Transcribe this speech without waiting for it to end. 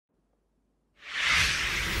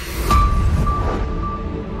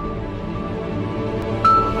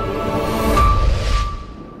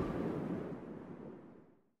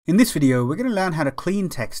In this video, we're going to learn how to clean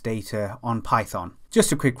text data on Python.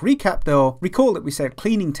 Just a quick recap though, recall that we said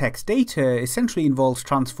cleaning text data essentially involves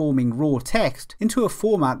transforming raw text into a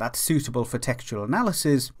format that's suitable for textual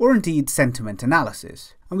analysis or indeed sentiment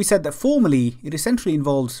analysis. And we said that formally, it essentially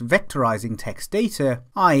involves vectorizing text data,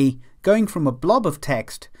 i.e. going from a blob of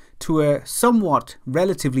text to a somewhat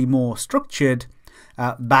relatively more structured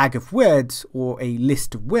bag of words or a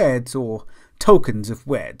list of words or tokens of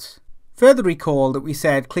words. Further recall that we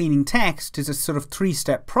said cleaning text is a sort of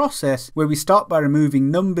three-step process where we start by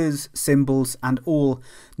removing numbers, symbols and all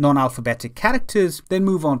non-alphabetic characters, then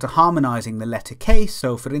move on to harmonizing the letter case,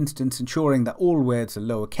 so for instance ensuring that all words are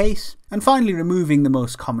lowercase, and finally removing the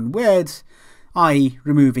most common words, i.e.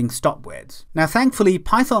 removing stopwords. Now thankfully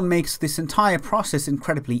Python makes this entire process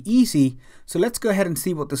incredibly easy, so let's go ahead and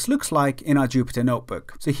see what this looks like in our Jupyter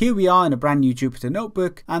Notebook. So here we are in a brand new Jupyter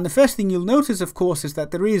Notebook, and the first thing you'll notice of course is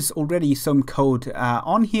that there is already some code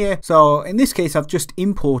on here. So in this case I've just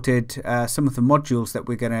imported some of the modules that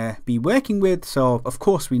we're going to be working with. So of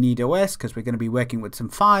course we need OS because we're going to be working with some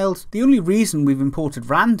files. The only reason we've imported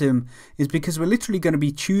random is because we're literally going to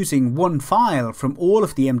be choosing one file from all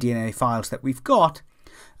of the MDNA files that we've got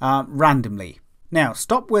randomly. Now,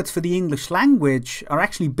 stopwords for the English language are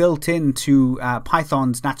actually built into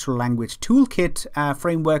Python's Natural Language Toolkit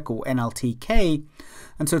framework, or NLTK.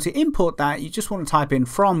 And so to import that, you just want to type in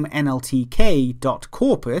from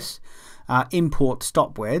nltk.corpus import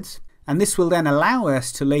stopwords. And this will then allow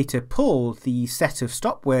us to later pull the set of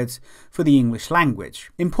stopwords for the English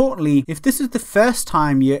language. Importantly, if this is the first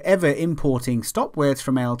time you're ever importing stopwords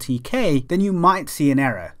from NLTK, then you might see an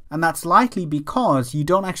error. And that's likely because you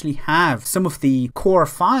don't actually have some of the core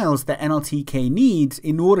files that NLTK needs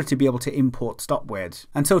in order to be able to import stopwords.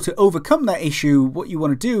 And so to overcome that issue, what you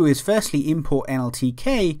want to do is firstly import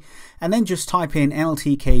NLTK and then just type in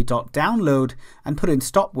nltk.download and put in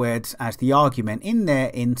stopwords as the argument in there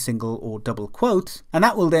in single or double quotes. And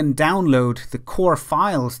that will then download the core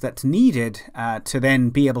files that's needed to then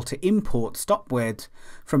be able to import stopwords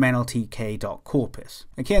from nltk.corpus.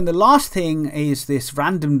 Okay, and the last thing is this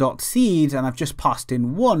random.seed, and I've just passed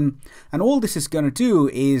in 1, and all this is going to do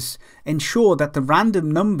is ensure that the random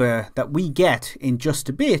number that we get in just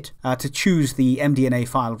a bit to choose the MDNA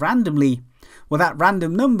file randomly, well, that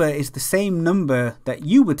random number is the same number that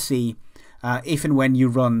you would see if and when you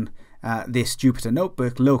run this Jupyter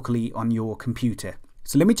Notebook locally on your computer.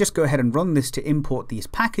 So let me just go ahead and run this to import these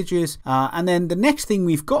packages. And then the next thing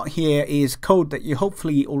we've got here is code that you're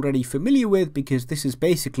hopefully already familiar with, because this is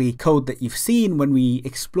basically code that you've seen when we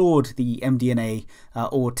explored the MDNA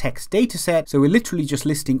or text dataset. So we're literally just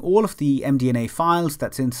listing all of the MDNA files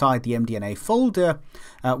that's inside the MDNA folder,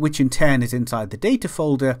 which in turn is inside the data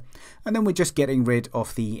folder. And then we're just getting rid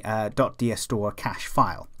of the .dstore cache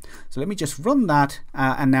file. So let me just run that,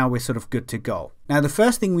 and now we're sort of good to go. Now the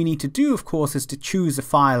first thing we need to do, of course, is to choose a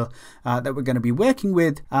file that we're going to be working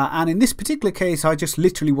with. And in this particular case, I just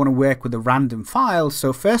literally want to work with a random file.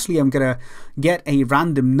 So firstly, I'm going to get a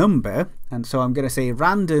random number. And so I'm going to say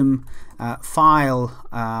random file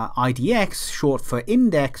IDX, short for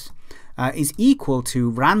index, is equal to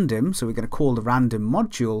random. So we're going to call the random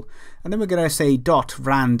module. And then we're going to say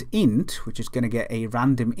 .randint, which is going to get a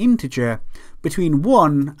random integer between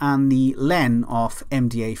 1 and the len of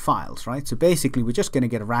MDA files, right? So basically we're just going to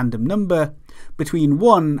get a random number between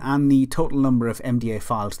 1 and the total number of MDA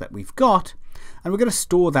files that we've got. And we're going to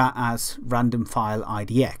store that as random file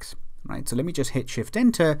IDX. Right, so let me just hit Shift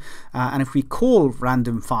Enter, and if we call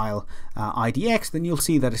random file IDX, then you'll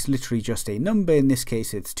see that it's literally just a number. In this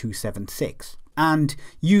case, it's 276. And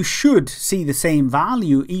you should see the same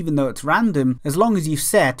value even though it's random, as long as you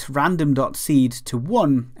set random.seed to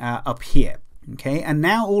 1 up here. Okay, and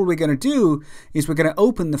now all we're going to do is we're going to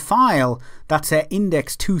open the file that's at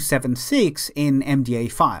index 276 in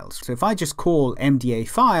MDA files. So if I just call MDA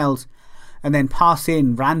files and then pass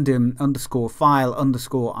in random underscore file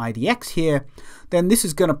underscore IDX here, then this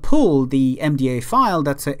is going to pull the MDA file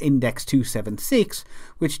that's at index 276,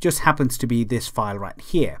 which just happens to be this file right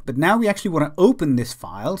here. But now we actually want to open this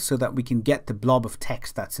file so that we can get the blob of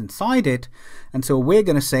text that's inside it. And so we're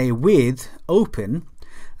going to say with open,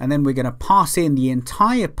 and then we're going to pass in the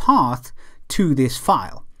entire path to this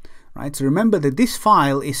file. Right, so remember that this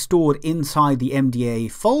file is stored inside the MDA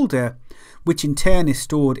folder, which in turn is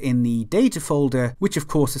stored in the data folder, which of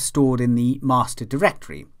course is stored in the master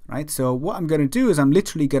directory. Right, so what I'm going to do is I'm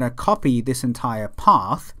literally going to copy this entire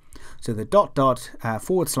path. So the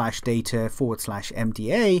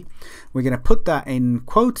 /data/MDA, we're going to put that in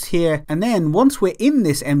quotes here. And then once we're in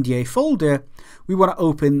this MDA folder, we want to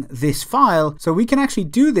open this file. So we can actually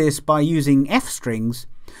do this by using f strings.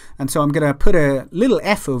 And so I'm going to put a little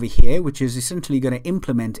f over here, which is essentially going to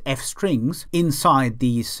implement f strings inside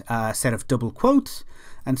these set of double quotes.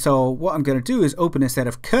 And so what I'm going to do is open a set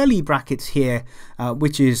of curly brackets here,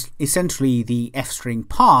 which is essentially the f string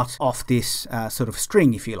part of this sort of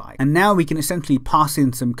string, if you like. And now we can essentially pass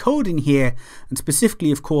in some code in here. And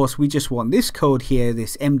specifically, of course, we just want this code here,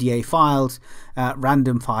 this MDA files,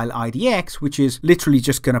 random file IDX, which is literally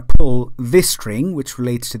just going to pull this string, which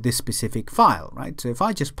relates to this specific file, right? So if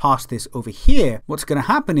I just pass this over here, what's going to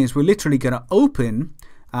happen is we're literally going to open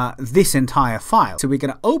this entire file. So we're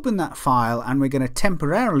going to open that file and we're going to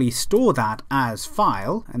temporarily store that as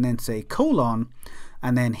file and then say colon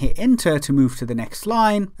and then hit enter to move to the next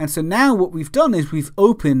line. And so now what we've done is we've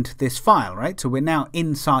opened this file, right? So we're now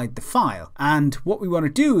inside the file. And what we want to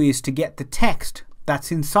do is to get the text that's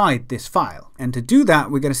inside this file. And to do that,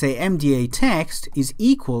 we're going to say MDA text is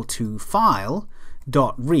equal to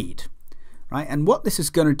file.read. Right? And what this is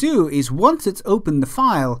going to do is once it's opened the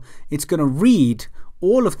file, it's going to read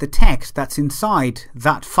all of the text that's inside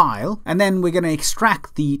that file, and then we're going to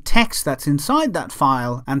extract the text that's inside that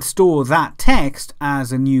file and store that text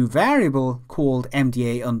as a new variable called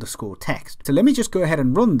MDA_text. So let me just go ahead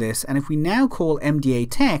and run this, and if we now call MDA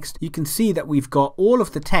text, you can see that we've got all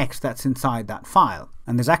of the text that's inside that file.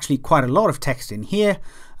 And there's actually quite a lot of text in here,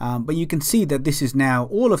 but you can see that this is now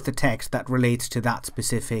all of the text that relates to that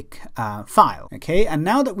specific file. Okay, and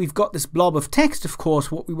now that we've got this blob of text, of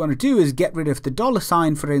course, what we want to do is get rid of the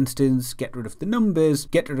 $, for instance, get rid of the numbers,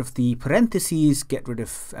 get rid of the parentheses, get rid of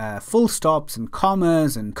full stops and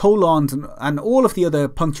commas and colons and all of the other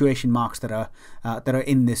punctuation marks that are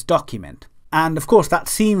in this document. And of course that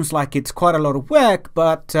seems like it's quite a lot of work,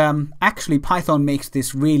 but actually Python makes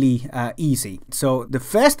this really easy. So the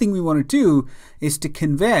first thing we want to do is to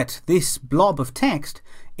convert this blob of text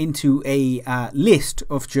into a list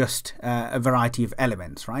of just a variety of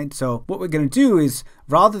elements, right? So what we're going to do is,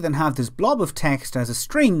 rather than have this blob of text as a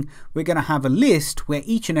string, we're going to have a list where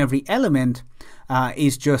each and every element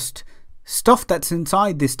is just stuff that's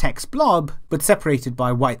inside this text blob, but separated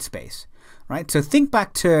by white space. Right? So think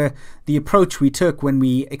back to the approach we took when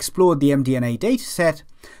we explored the MDNA dataset.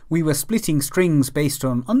 We were splitting strings based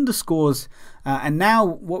on underscores, and now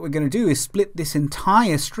what we're going to do is split this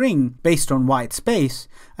entire string based on white space,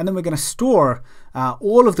 and then we're going to store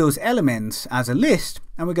all of those elements as a list,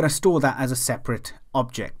 and we're going to store that as a separate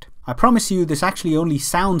object. I promise you this actually only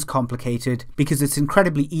sounds complicated because it's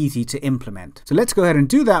incredibly easy to implement. So let's go ahead and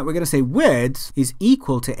do that. We're going to say words is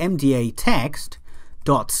equal to MDA text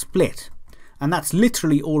dot split. And that's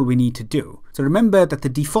literally all we need to do. So remember that the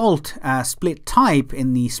default split type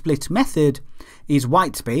in the split method is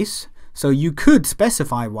white space. So you could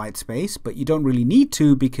specify white space, but you don't really need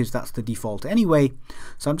to because that's the default anyway.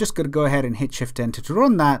 So I'm just going to go ahead and hit Shift Enter to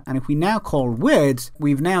run that. And if we now call words,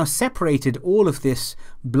 we've now separated all of this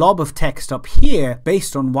blob of text up here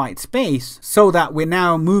based on white space, so that we're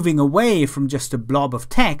now moving away from just a blob of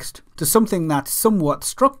text to something that's somewhat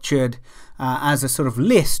structured as a sort of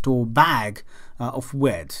list or bag of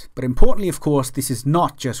words. But importantly, of course, this is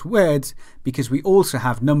not just words, because we also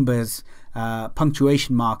have numbers,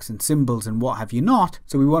 punctuation marks and symbols and what have you not.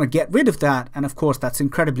 So we want to get rid of that, and of course that's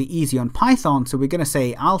incredibly easy on Python. So we're going to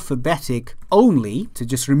say alphabetic only, so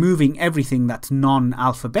just removing everything that's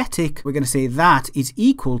non-alphabetic. We're going to say that is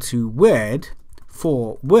equal to word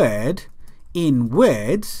for word in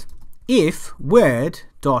words if word.isAlpha.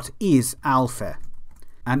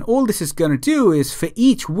 And all this is going to do is for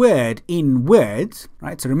each word in words,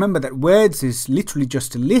 right? So remember that words is literally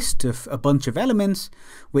just a list of a bunch of elements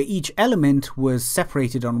where each element was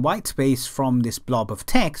separated on white space from this blob of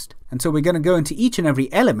text. And so we're going to go into each and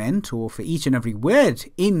every element, or for each and every word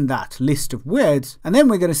in that list of words. And then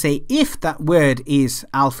we're going to say if that word is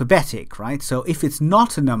alphabetic, right? So if it's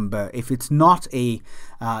not a number, if it's not a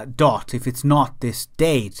dot, if it's not this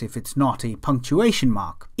date, if it's not a punctuation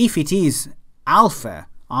mark, if it is alpha,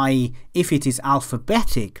 i.e. if it is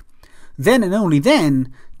alphabetic, then and only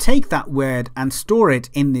then take that word and store it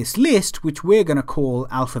in this list, which we're going to call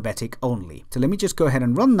alphabetic only. So let me just go ahead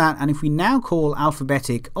and run that, and if we now call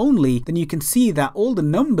alphabetic only, then you can see that all the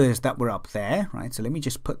numbers that were up there, right? So let me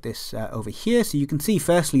just put this over here, so you can see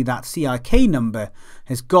firstly that CIK number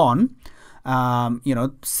has gone.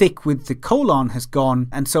 SIC with the colon has gone,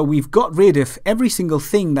 and so we've got rid of every single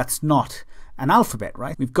thing that's not an alphabet,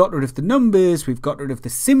 right? We've got rid of the numbers, we've got rid of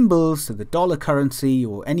the symbols, so the dollar currency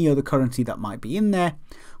or any other currency that might be in there.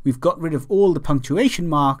 We've got rid of all the punctuation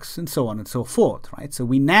marks and so on and so forth, right? So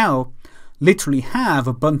we now literally have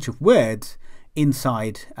a bunch of words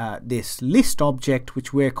inside this list object,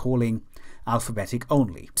 which we're calling alphabetic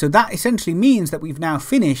only. So that essentially means that we've now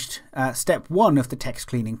finished step 1 of the text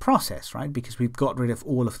cleaning process, right? Because we've got rid of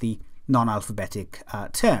all of the non-alphabetic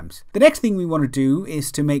terms. The next thing we want to do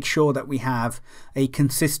is to make sure that we have a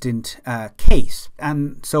consistent case.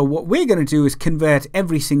 And so what we're going to do is convert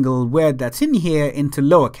every single word that's in here into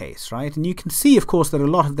lowercase, right? And you can see, of course, that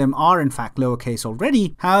a lot of them are in fact lowercase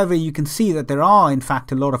already. However, you can see that there are in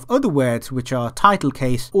fact a lot of other words which are title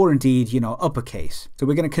case or indeed, uppercase. So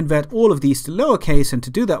we're going to convert all of these to lowercase, and to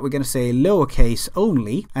do that we're going to say lowercase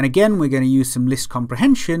only. And again, we're going to use some list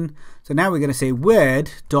comprehension. So now we're going to say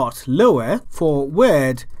word.lower for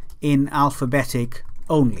word in alphabetic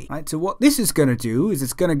only. Right? So what this is going to do is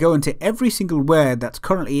it's going to go into every single word that's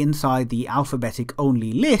currently inside the alphabetic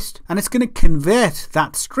only list, and it's going to convert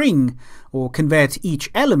that string, or convert each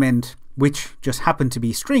element, which just happen to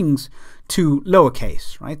be strings, to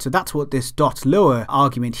lowercase, right? So that's what this .lower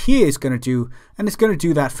argument here is going to do, and it's going to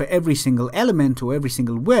do that for every single element or every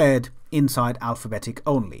single word inside alphabetic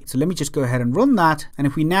only. So let me just go ahead and run that, and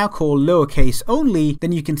if we now call lowercase only,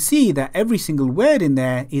 then you can see that every single word in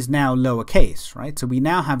there is now lowercase, right? So we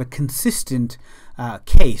now have a consistent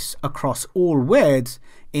case across all words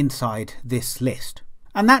inside this list.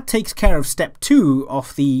 And that takes care of step 2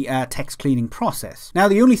 of the text cleaning process. Now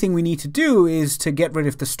the only thing we need to do is to get rid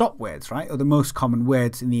of the stop words, right? Or the most common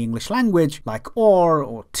words in the English language, like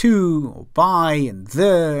or to, or by, and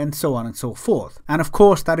the, and so on and so forth. And of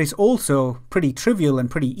course that is also pretty trivial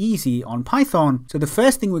and pretty easy on Python. So the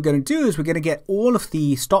first thing we're going to do is we're going to get all of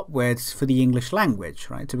the stop words for the English language,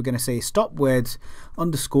 right? So we're going to say stopwords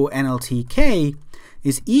underscore NLTK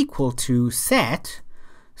is equal to set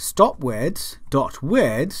stopwords dot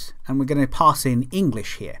words, and we're going to pass in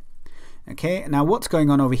English here. Okay, now what's going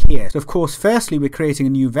on over here? So of course, firstly, we're creating a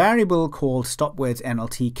new variable called stopwords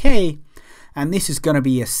NLTK, and this is going to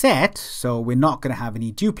be a set, so we're not going to have any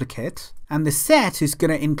duplicates. And the set is going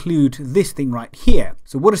to include this thing right here.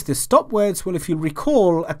 So what is the stopwords? Well, if you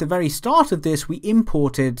recall, at the very start of this, we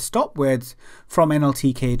imported stopwords from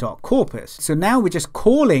nltk.corpus. So now we're just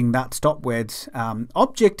calling that stopwords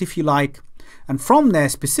object, if you like. And from there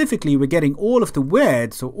specifically, we're getting all of the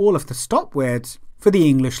words, or all of the stop words for the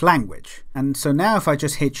English language. And so now if I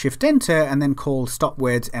just hit Shift Enter and then call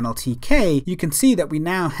stopwords NLTK, you can see that we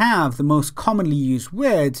now have the most commonly used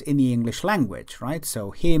words in the English language, right?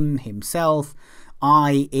 So him, himself,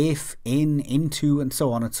 I, if, in, into, and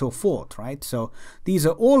so on and so forth, right? So these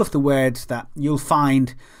are all of the words that you'll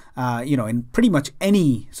find, in pretty much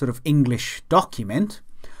any sort of English document.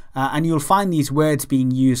 And you'll find these words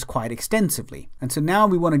being used quite extensively. And so now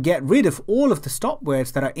we want to get rid of all of the stop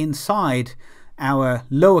words that are inside our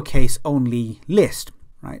lowercase only list,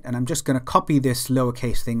 right? And I'm just going to copy this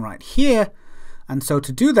lowercase thing right here. And so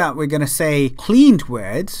to do that, we're going to say cleaned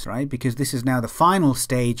words, right? Because this is now the final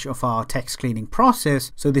stage of our text cleaning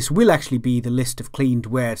process. So this will actually be the list of cleaned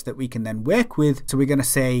words that we can then work with. So we're going to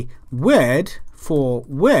say word for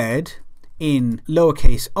word in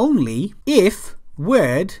lowercase only if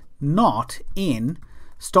word not in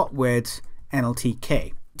stopwords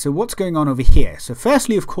NLTK. So what's going on over here? So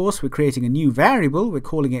firstly, of course, we're creating a new variable. We're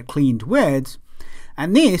calling it cleaned words.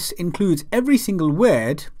 And this includes every single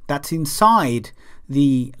word that's inside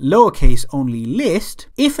the lowercase only list,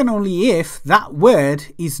 if and only if that word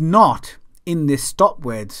is not in this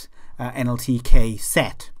stopwords NLTK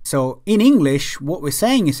set. So in English, what we're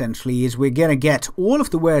saying essentially is we're going to get all of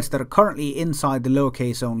the words that are currently inside the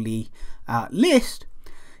lowercase only list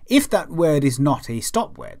if that word is not a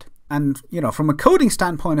stop word. And from a coding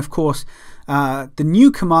standpoint, of course, the new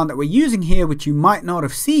command that we're using here, which you might not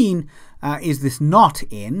have seen, is this not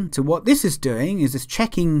in. So what this is doing is it's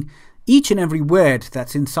checking each and every word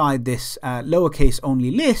that's inside this lowercase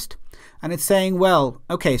only list, and it's saying, well,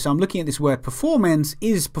 okay, so I'm looking at this word performance.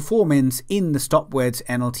 Is performance in the stopwords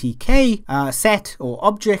NLTK set or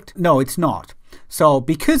object? No, it's not. So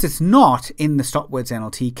because it's not in the stopwords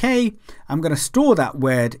NLTK, I'm going to store that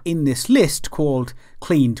word in this list called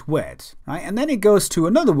cleaned words, right? And then it goes to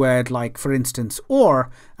another word, like for instance, or,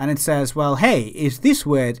 and it says, well, hey, is this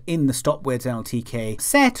word in the stopwords NLTK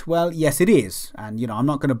set? Well, yes, it is. And I'm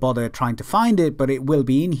not going to bother trying to find it, but it will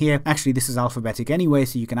be in here. Actually, this is alphabetic anyway,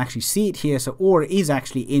 so you can actually see it here. So or is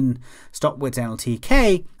actually in stopwords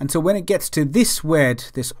NLTK. And so when it gets to this word,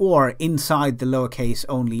 this or inside the lowercase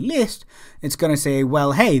only list, it's going to say,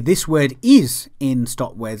 well, hey, this word is in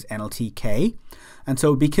stopwords NLTK. And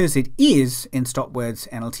so because it is in stopwords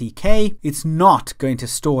NLTK, it's not going to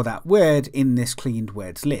store that word in this cleaned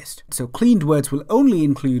words list. So cleaned words will only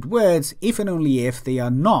include words if and only if they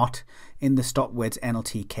are not in the stopwords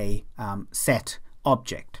NLTK set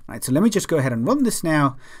object. Right, so let me just go ahead and run this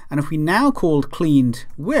now. And if we now called cleaned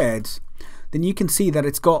words, then you can see that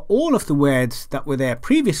it's got all of the words that were there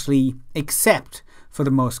previously except for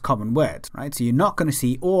the most common words, right? So you're not going to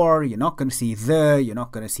see or, you're not going to see the, you're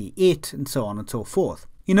not going to see it, and so on and so forth.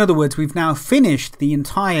 In other words, we've now finished the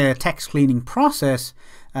entire text cleaning process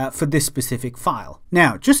for this specific file.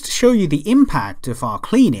 Now, just to show you the impact of our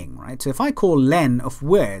cleaning, right? So if I call len of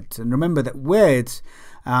words, and remember that words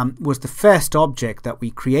was the first object that we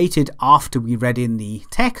created after we read in the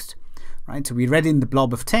text, right? So we read in the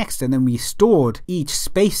blob of text and then we stored each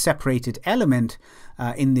space-separated element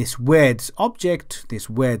in this words object, this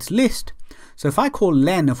words list. So if I call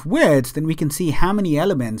len of words, then we can see how many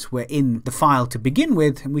elements were in the file to begin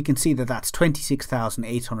with, and we can see that that's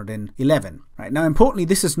 26,811. Right? Now, importantly,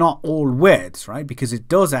 this is not all words, right? Because it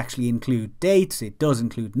does actually include dates, it does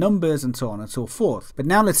include numbers, and so on and so forth. But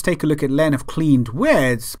now let's take a look at len of cleaned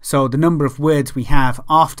words. So the number of words we have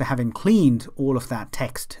after having cleaned all of that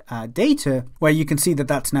text data, where you can see that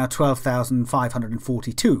that's now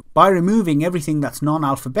 12,542. By removing everything that's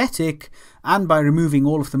non-alphabetic and by removing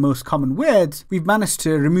all of the most common words, we've managed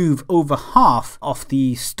to remove over half of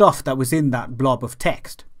the stuff that was in that blob of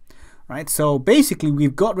text. Right? So basically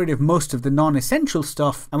we've got rid of most of the non-essential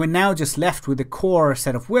stuff, and we're now just left with a core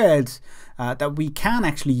set of words that we can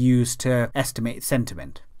actually use to estimate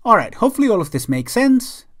sentiment. Alright, hopefully all of this makes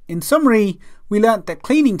sense. In summary, we learnt that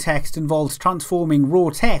cleaning text involves transforming raw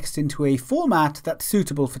text into a format that's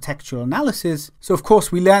suitable for textual analysis. So of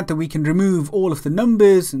course we learnt that we can remove all of the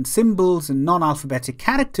numbers and symbols and non-alphabetic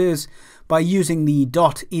characters by using the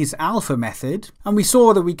 .isAlpha method. And we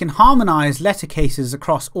saw that we can harmonize letter cases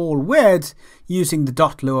across all words using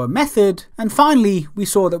the .lower method. And finally, we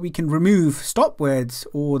saw that we can remove stopwords,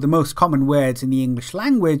 or the most common words in the English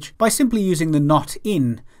language, by simply using the not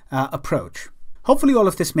in approach. Hopefully all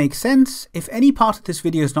of this makes sense. If any part of this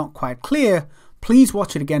video is not quite clear, please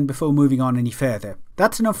watch it again before moving on any further.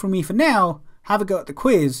 That's enough from me for now. Have a go at the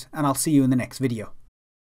quiz, and I'll see you in the next video.